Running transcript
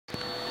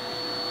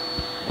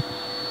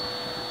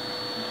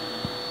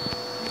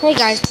Hey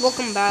guys,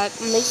 welcome back.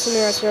 Mason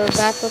here,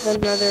 back with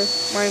another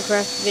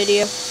Minecraft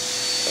video.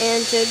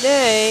 And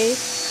today,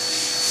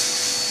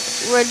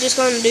 we're just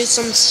going to do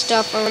some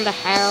stuff on the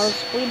house.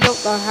 We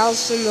built the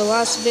house in the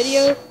last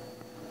video.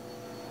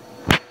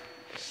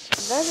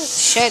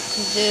 Let's check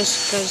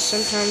this, because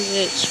sometimes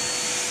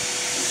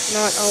it's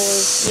not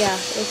always,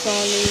 it's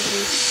all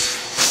easy.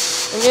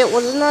 And it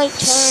was nighttime,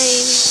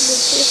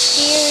 which is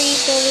scary,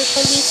 so there's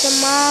going to be some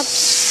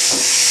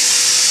mobs.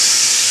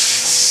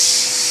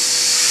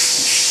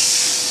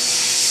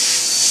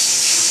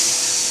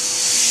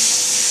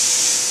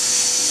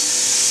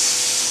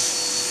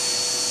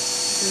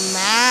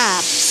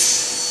 Maps.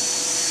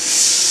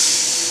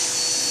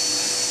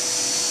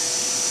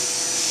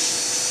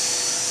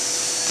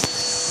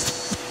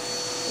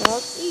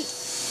 Let's eat.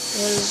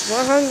 Because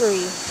we're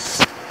hungry.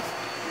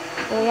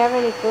 Do we have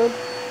any food?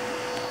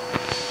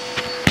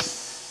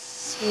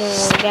 No,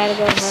 we gotta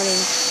go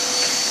hunting.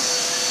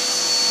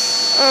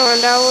 Oh,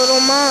 and our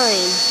little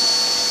mine.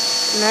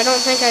 And I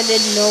don't think I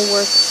did no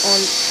work on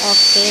off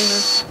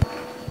camera.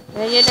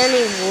 Did I get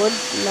any wood?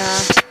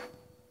 Nah.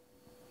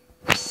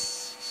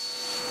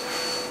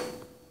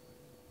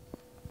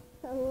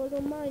 A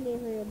little mine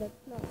area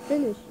that's not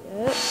finished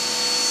yet,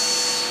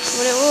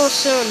 but it will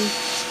soon.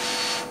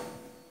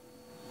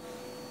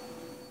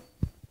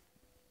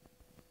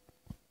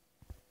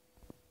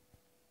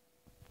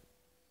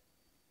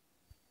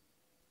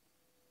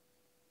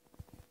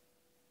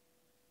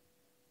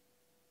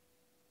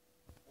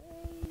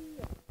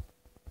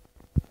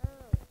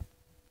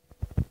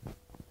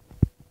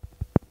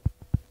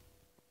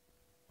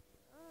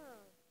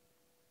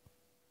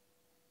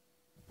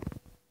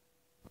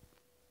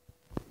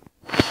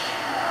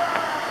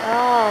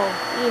 Oh,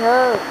 he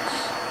hurts.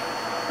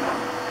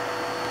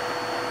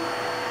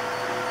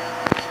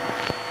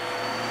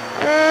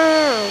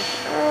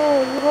 Oh,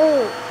 he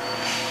hurts.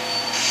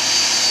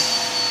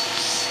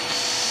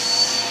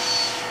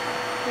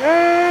 No!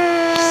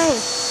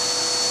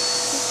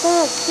 He's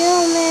gonna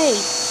kill me.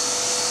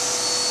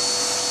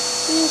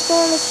 He's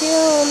gonna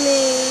kill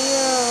me.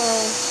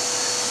 Oh.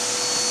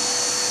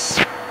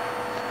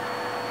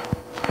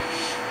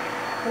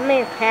 Come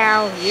here,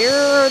 cow.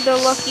 You're the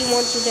lucky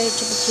one today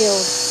to be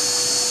killed.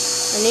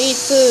 I need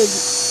food,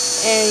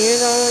 and you're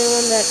the only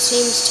one that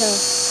seems to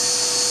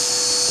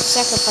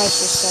sacrifice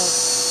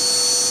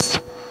yourself.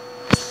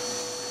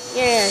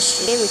 Yeah,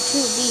 she gave me 2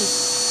 beef.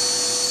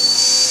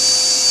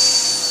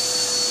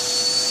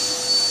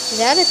 Is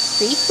that a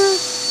creeper?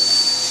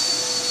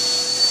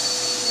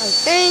 I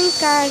think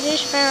I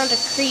just found a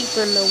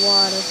creeper in the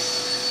water.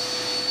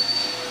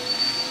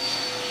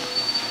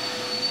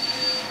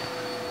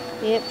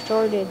 Yep,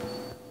 sure did.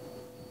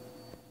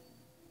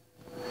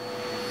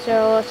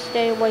 So let's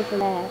stay away from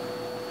that.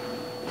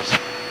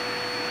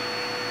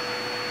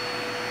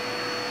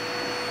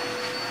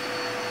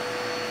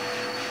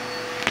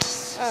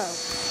 Oh.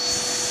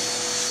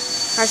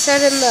 I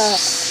said in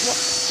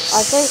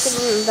I think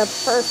in the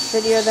first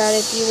video that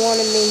if you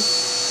wanted me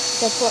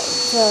to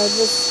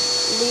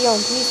just be on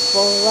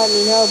peaceful, let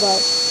me know, but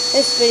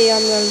this video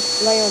I'm going to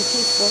play on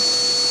peaceful.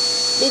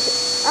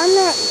 Because I'm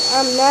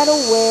not a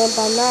wimp,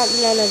 I'm not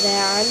none of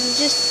that. I'm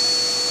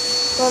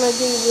just going to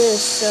do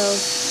this so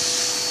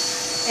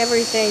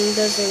everything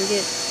doesn't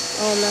get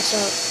all messed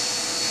up.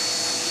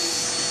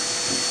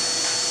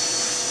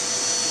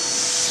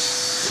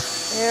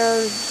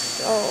 And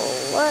so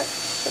let's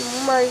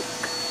make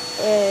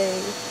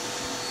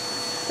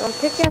don't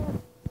pick it.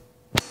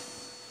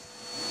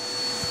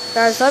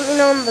 Guys, let me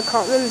know in the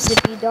comments if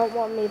you don't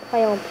want me to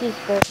play on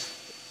peaceful.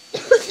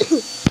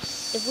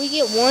 If we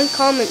get one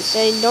comment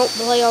saying don't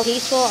play on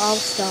peaceful, I'll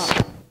stop.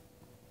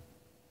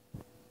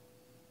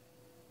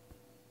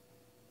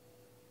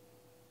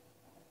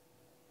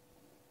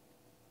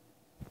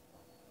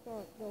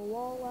 Start the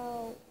wall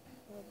out,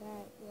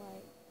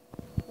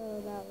 so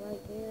that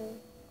right there.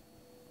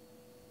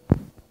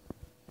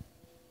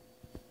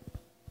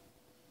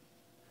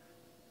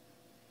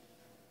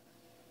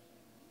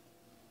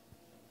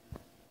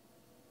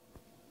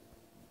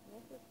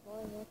 That's as far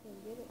as I can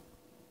get it.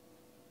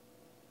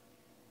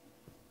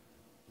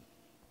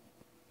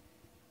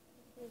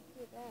 Let's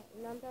get that.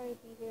 And I'm sorry if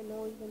you hear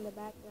noise in the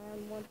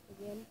background once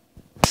again.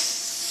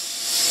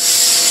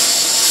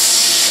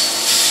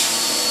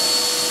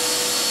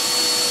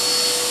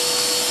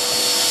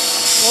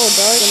 Oh,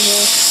 dark in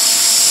here.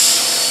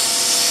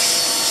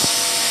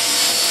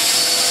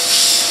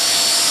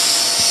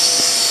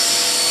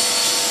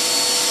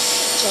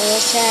 So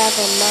let's have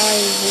a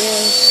mine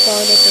here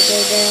started to go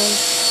down.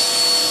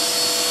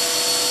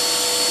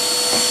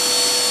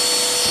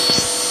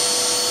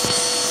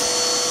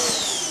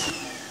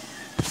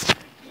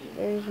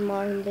 There's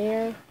mine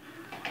there.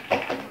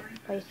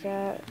 Place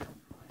that.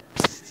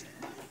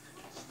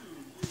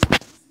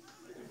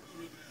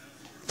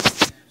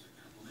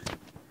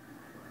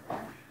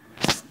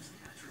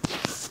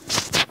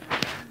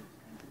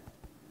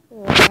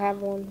 We'll have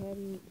one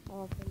heading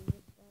off in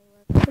this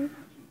direction.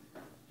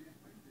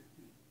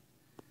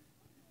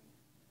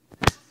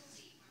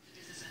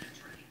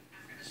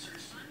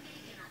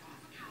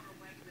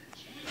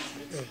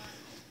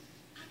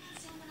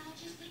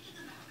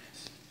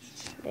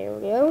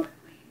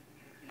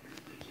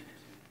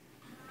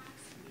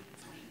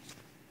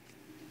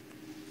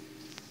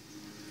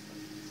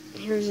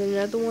 Here's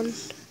another one.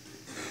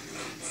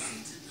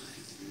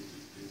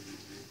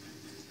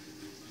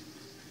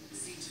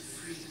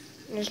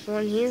 There's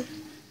one here.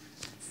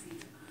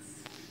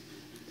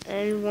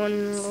 And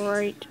one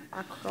right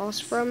across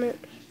from it.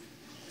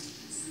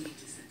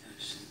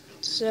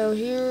 So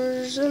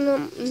here's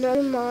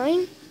another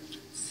mine.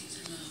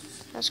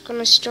 That's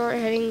gonna start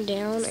heading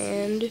down,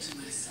 and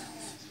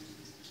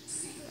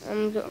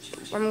I'm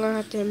gonna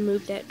have to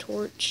move that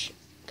torch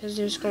because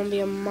there's gonna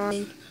be a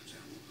mine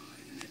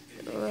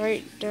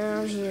right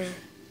down here.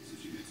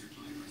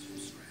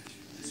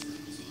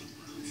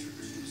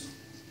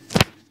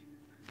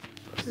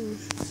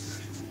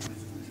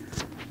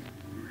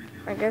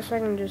 I guess I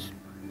can just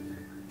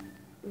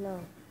no.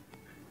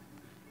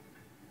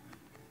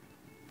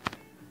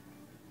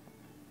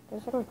 I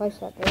guess I can place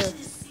that there.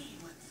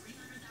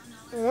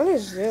 What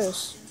is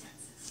this?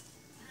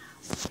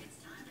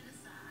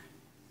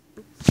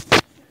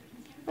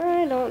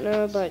 I don't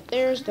know, but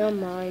there's the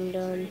mine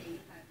done.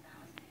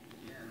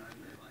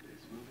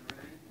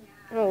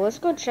 Oh, let's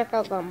go check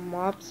out the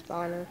mob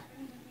spawner.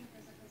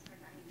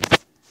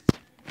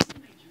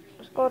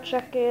 Let's go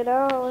check it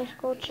out. Let's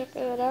go check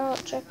it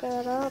out. Check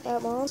it out.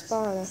 That mob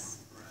spawner.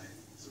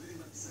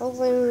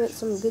 Hopefully we get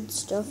some good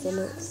stuff in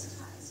it.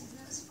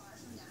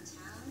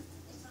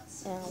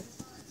 Ow.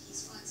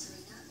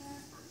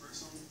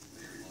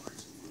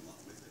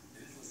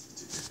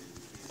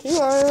 Two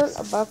iron,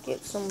 a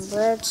bucket, some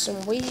bread,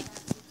 some wheat.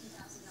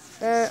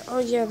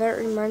 Oh yeah, that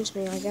reminds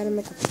me. I gotta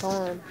make a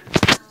farm.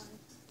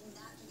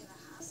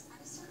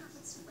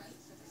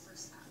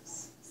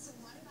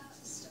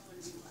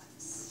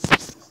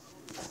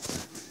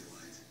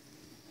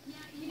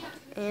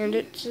 And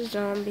it's a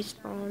zombie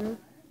spawner.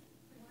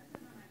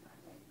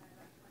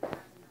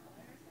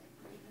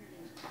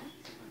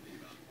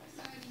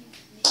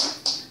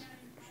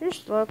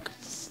 Just look.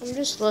 I'm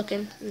just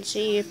looking and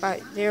see if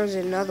there's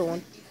another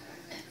one.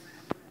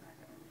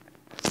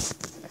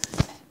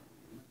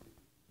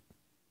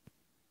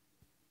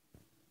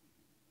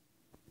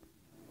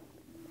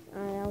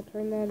 Alright, I'll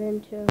turn that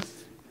into...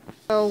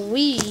 So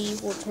we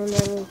will turn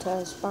that into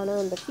a spawner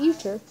in the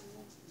future.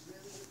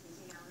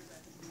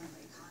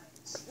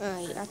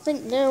 Alright, I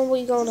think now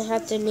we're gonna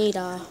have to need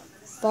a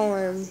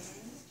farm.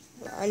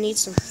 I need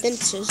some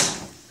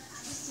fences.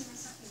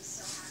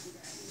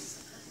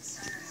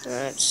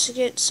 Let's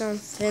get some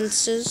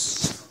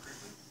fences.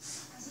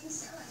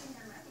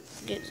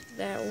 Get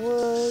that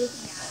wood.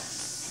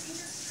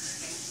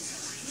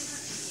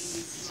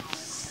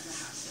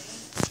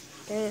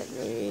 That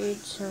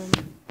needs some.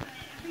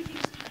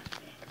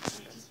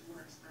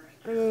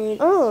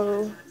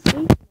 Oh.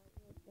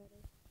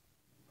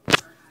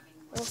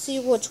 Let's see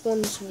which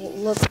ones will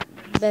look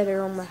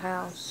better on the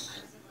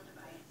house.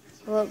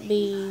 Will it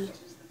be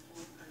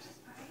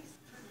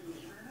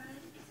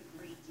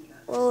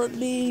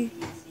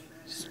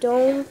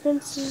stone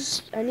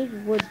fences? I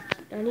need wood.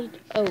 I need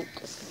oak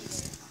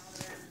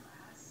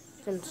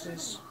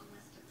fences.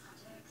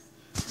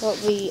 Will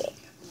it be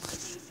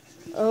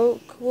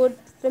oak wood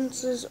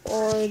fences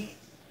or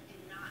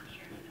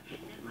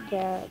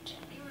that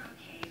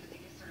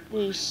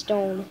be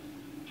stone?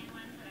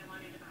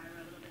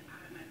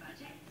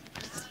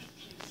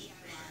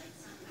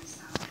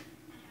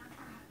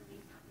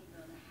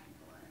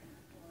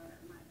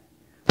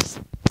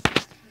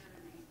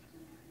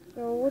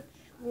 So which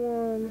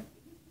one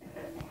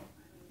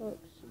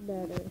looks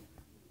better?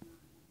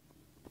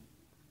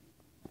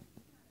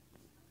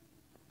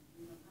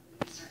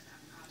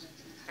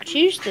 I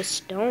choose the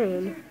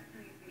stone.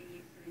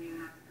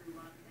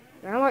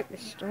 I like the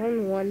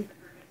stone one.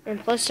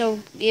 And plus it'll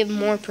give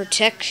more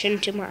protection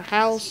to my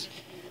house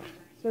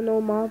so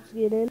no mobs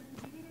get in.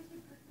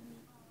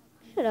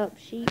 Shut up,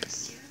 sheep.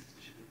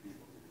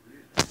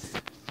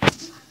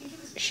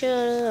 Shut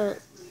up.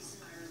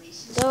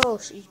 Go,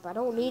 sheep. I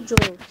don't need yours.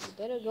 You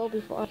better go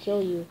before I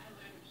kill you.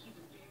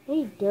 I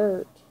need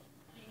dirt.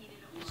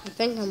 I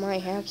think I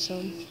might have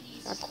some.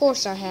 Of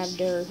course I have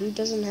dirt. Who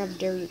doesn't have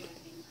dirt?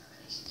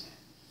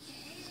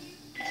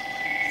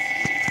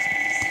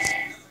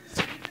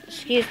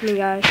 Excuse me,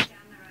 guys.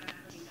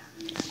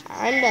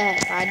 I'm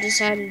back. I just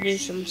had to do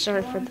some.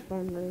 Sorry for the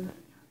phone ring.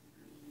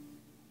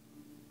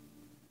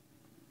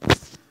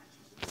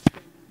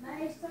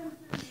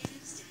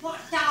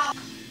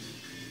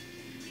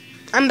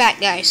 I'm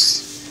back,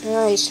 guys.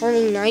 Now it's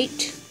turning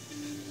night.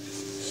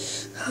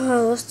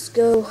 Let's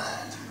go.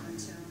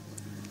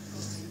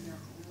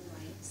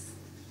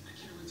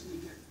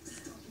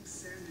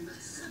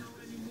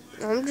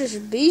 I'm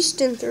just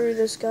beasting through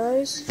this,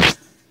 guys.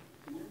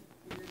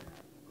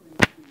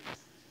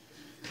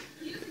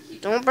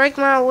 Don't break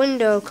my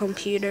window,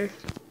 computer.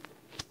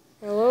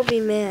 I will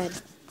be mad.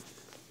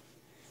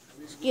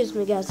 Excuse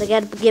me, guys. I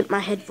gotta get my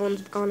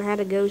headphones on. I had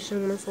to go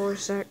somewhere for a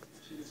sec.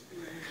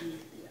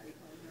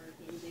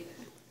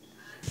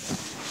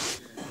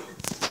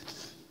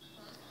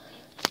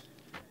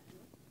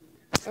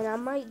 And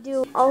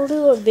I'll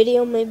do a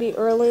video maybe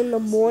early in the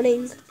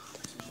morning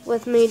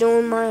with me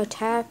doing my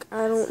attack.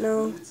 I don't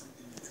know.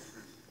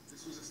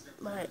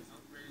 But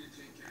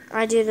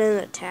I did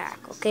an attack,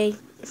 okay?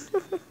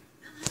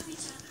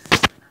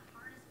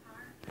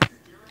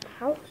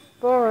 How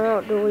far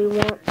out do we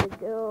want to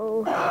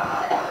go?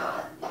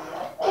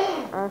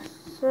 I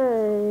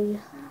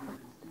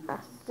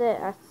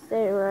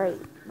say right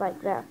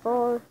like that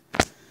far.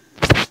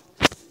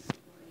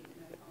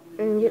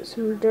 And get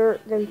some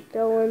dirt, then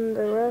fill in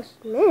the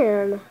rest.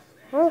 Man,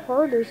 how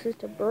hard is this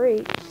to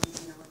break?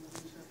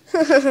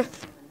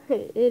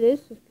 It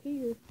is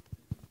here.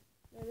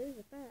 That is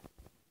a fact.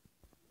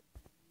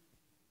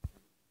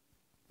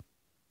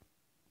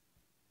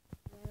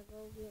 Gotta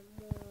go get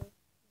more.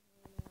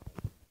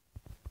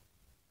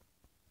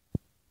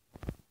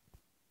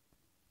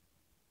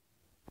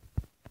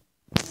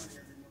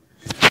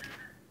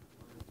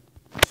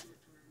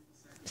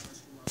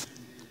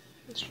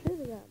 I should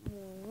have got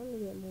more. Let me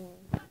get more.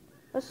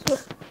 Let's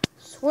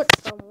switch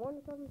from one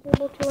crafting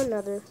table to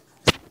another.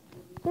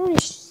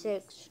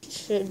 36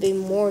 should be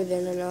more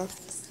than enough.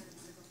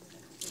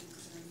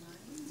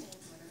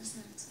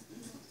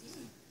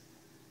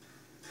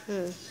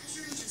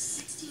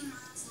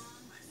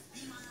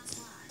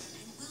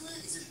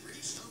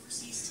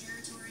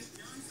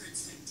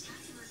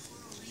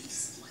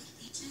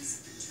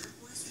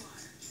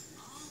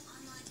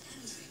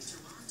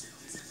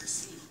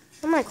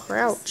 Am I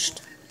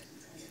crouched?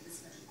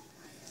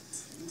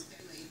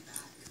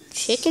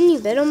 Chicken, you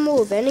better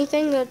move.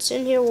 Anything that's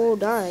in here will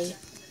die.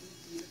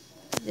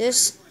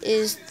 This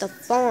is the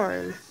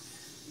farm.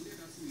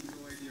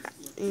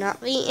 Not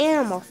the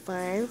animal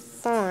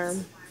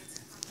farm.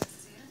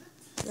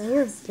 I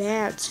hear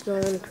bats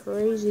going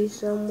crazy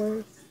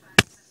somewhere.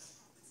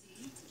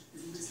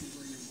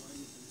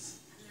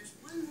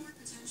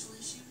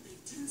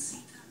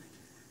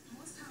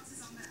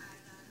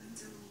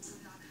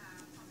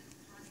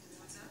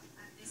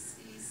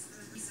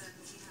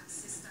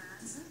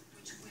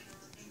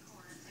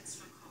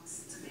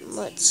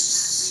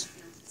 Let's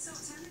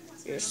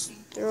just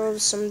throw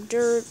some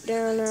dirt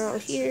down out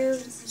here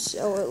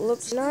so it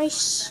looks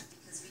nice.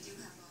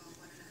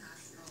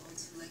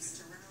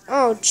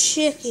 Oh,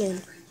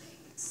 chicken.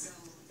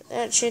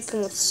 That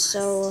chicken was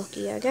so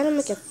lucky. I gotta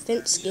make a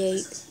fence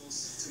gate.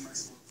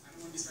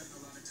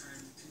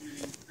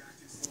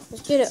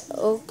 Let's get an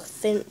oak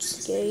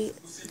fence gate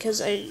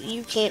because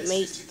you can't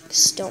make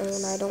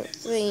stone, I don't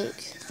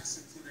think.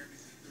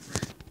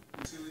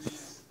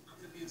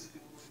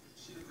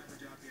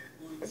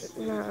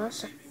 No,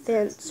 that's a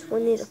fence. We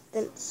need a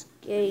fence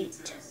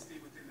gate.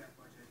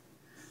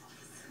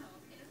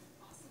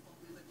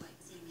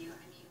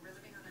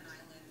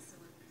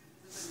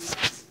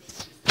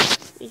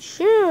 We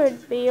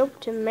should be able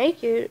to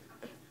make it.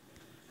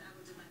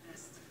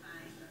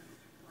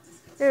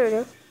 There we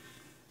go.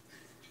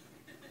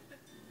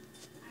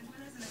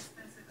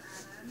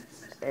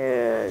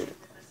 And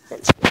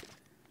fence gate.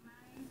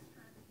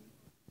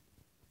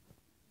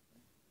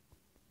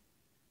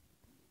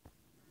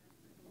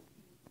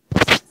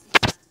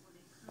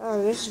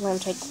 Oh, this is gonna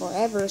take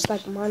forever. It's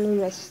like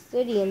mining a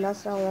city, and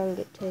that's how long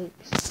it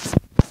takes.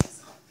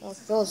 Well, it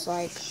feels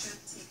like.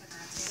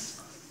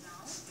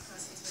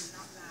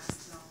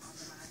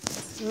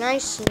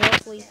 Nice,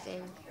 lovely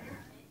thing.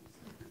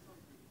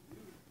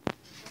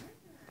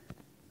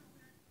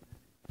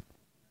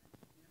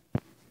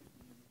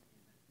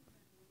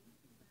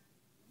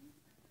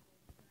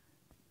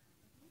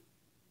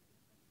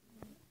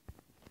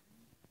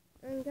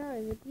 And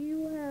guys, if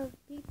you have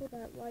people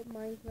that like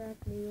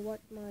Minecraft and you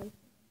watch my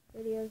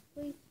videos,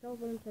 please tell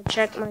them to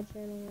check my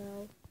channel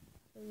out.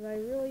 Because I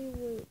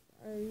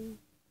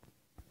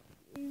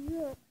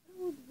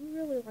would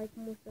really like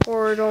more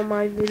support on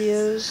my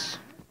videos.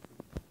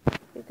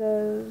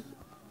 Because,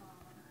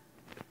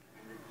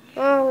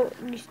 well,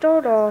 you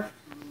start off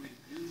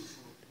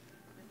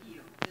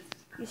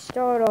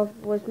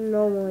with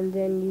no one,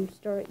 then you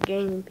start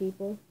gaining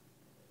people.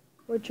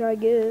 Which I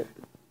get.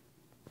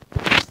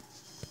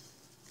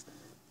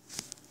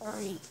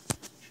 Alright.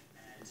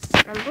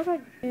 I'm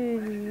gonna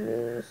do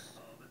this.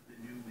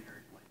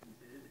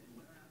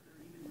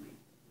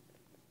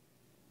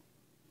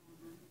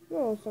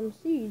 Oh, some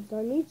seeds.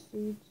 I need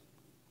seeds.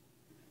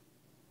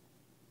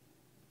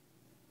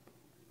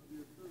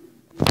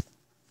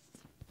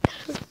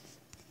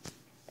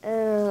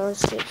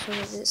 Let's get some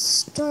of this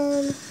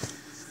stone.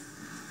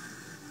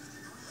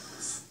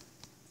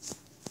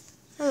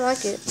 I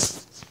like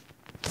it.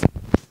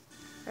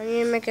 I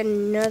need to make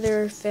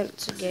another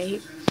fence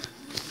gate.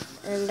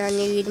 And I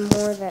need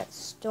more of that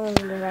stone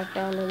that I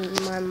found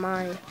in my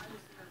mine.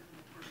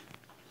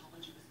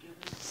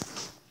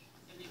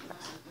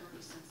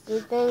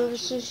 Good thing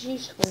this is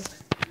useful.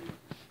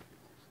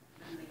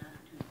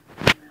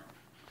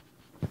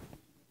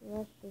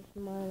 Let's just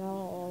mine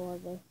all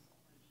of this.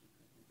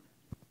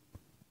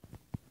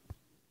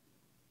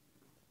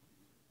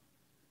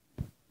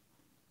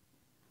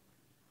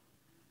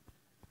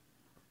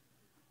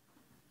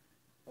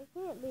 It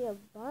can't be a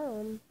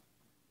biome.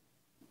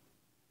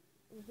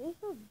 Is this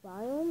a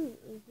biome?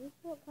 Is this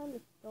what kind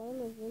of stone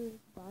is in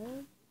this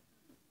biome?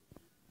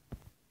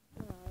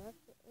 No,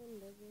 that's the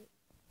end of it.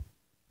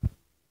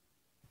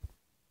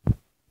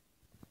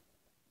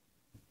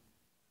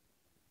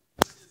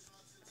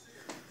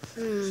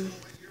 Let's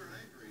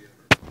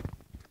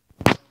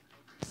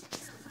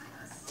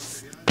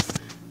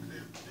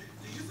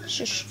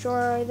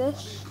destroy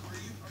this.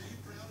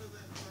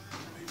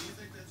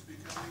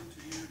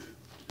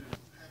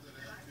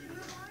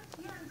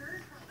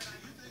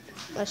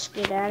 Let's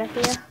get out of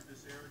here.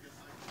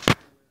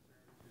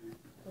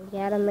 We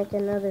gotta make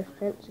another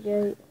fence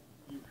gate.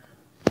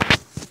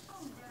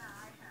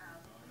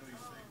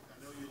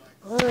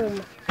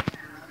 Boom.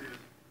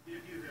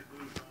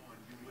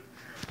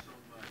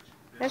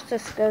 Let's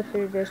just go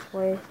through this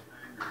way.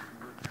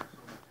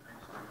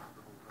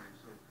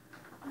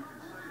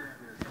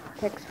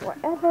 Takes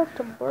forever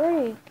to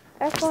break.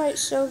 That's why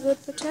it's so good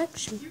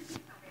protection.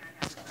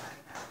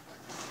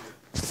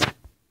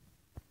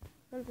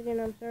 Once again,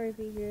 I'm sorry if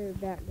you hear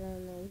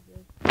background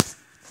noises.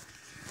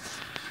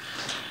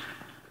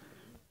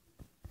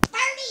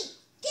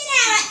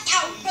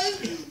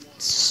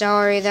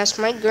 Sorry, that's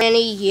my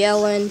granny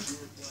yelling.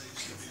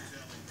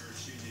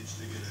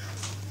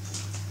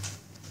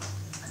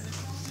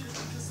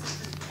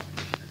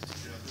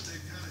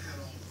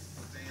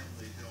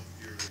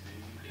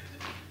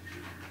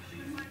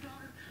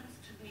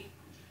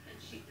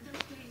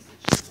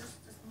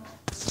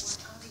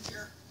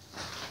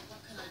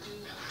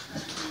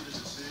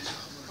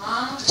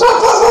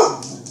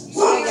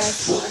 Hey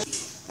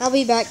guys, I'll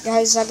be back,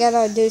 guys. I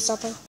gotta do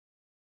something.